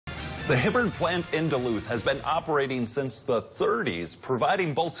The Hibbard plant in Duluth has been operating since the 30s,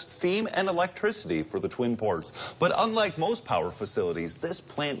 providing both steam and electricity for the Twin Ports. But unlike most power facilities, this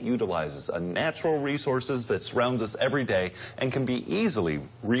plant utilizes natural resources that surrounds us every day and can be easily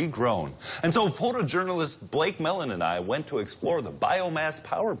regrown. And so photojournalist Blake Mellon and I went to explore the biomass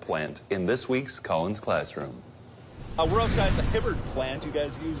power plant in this week's Colin's Classroom. We're outside the Hibbard plant. You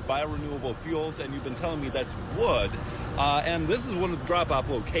guys use biorenewable fuels, and you've been telling me that's wood. And this is one of the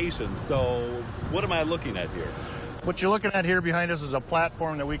drop-off locations. So what am I looking at here? What you're looking at here behind us is a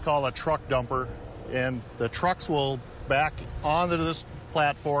platform that we call a truck dumper. And the trucks will back onto this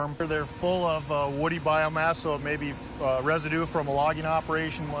platform. They're full of woody biomass, so it may be residue from a logging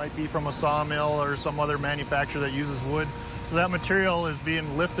operation, might be from a sawmill or some other manufacturer that uses wood. So that material is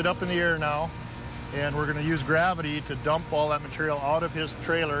being lifted up in the air now. And we're going to use gravity to dump all that material out of his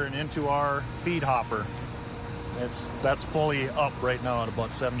trailer and into our feed hopper. That's fully up right now at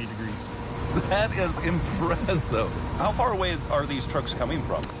about 70 degrees. That is impressive. How far away are these trucks coming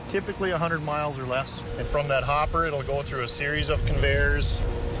from? Typically 100 miles or less. And from that hopper, it'll go through a series of conveyors.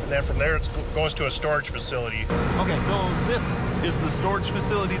 And then from there, it goes to a storage facility. Okay, so this is the storage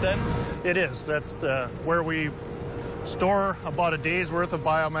facility then? It is. That's where we store about a day's worth of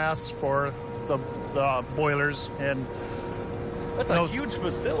biomass for the boilers. And that's a huge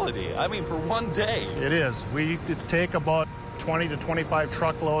facility. I mean, for one day. It is. We take about 20 to 25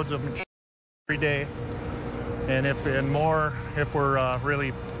 truckloads of material every day, and if we're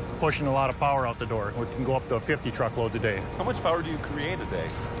really pushing a lot of power out the door, we can go up to 50 truckloads a day. How much power do you create a day?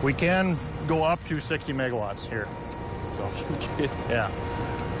 We can go up to 60 megawatts here. So yeah,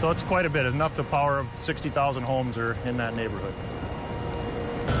 so it's quite a bit. It's enough to power 60,000 homes or in that neighborhood.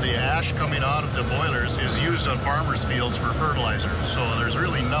 The ash coming out of the boilers is used on farmers' fields for fertilizer, so there's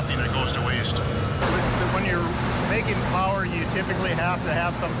really nothing that goes to waste. When you're making power, you typically have to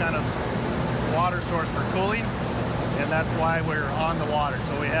have some kind of water source for cooling, and that's why we're on the water.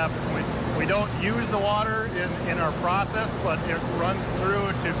 So we don't use the water in our process, but it runs through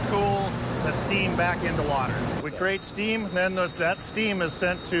to cool the steam back into water. We create steam, then that steam is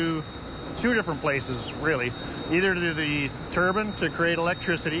sent to two different places, really. Either to the turbine to create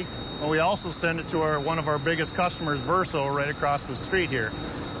electricity, and we also send it to one of our biggest customers, Verso, right across the street here.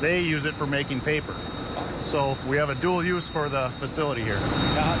 They use it for making paper. So we have a dual use for the facility here.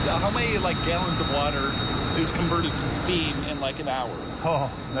 How many gallons of water is converted to steam in an hour?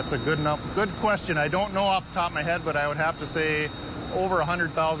 Oh, that's a good question. I don't know off the top of my head, but I would have to say over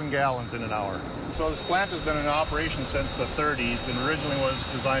 100,000 gallons in an hour. So this plant has been in operation since the 30s and originally was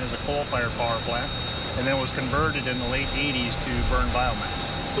designed as a coal-fired power plant and then was converted in the late 80s to burn biomass.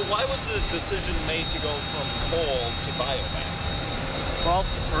 But why was the decision made to go from coal to biomass? Well,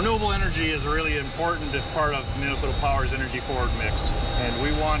 renewable energy is a really important part of Minnesota Power's energy forward mix, and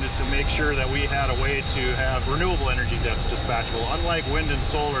we wanted to make sure that we had a way to have renewable energy that's dispatchable. Unlike wind and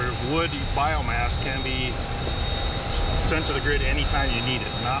solar, wood biomass can be sent to the grid anytime you need it,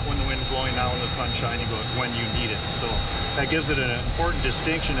 not when the wind's blowing, not when the sun's shining, but when you need it. So that gives it an important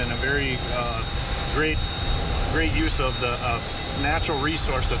distinction and a very great use of the natural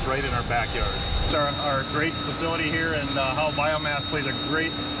resource that's right in our backyard. It's our great facility here, and how biomass plays a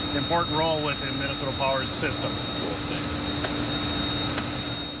great important role within Minnesota Power's system. Cool, thanks.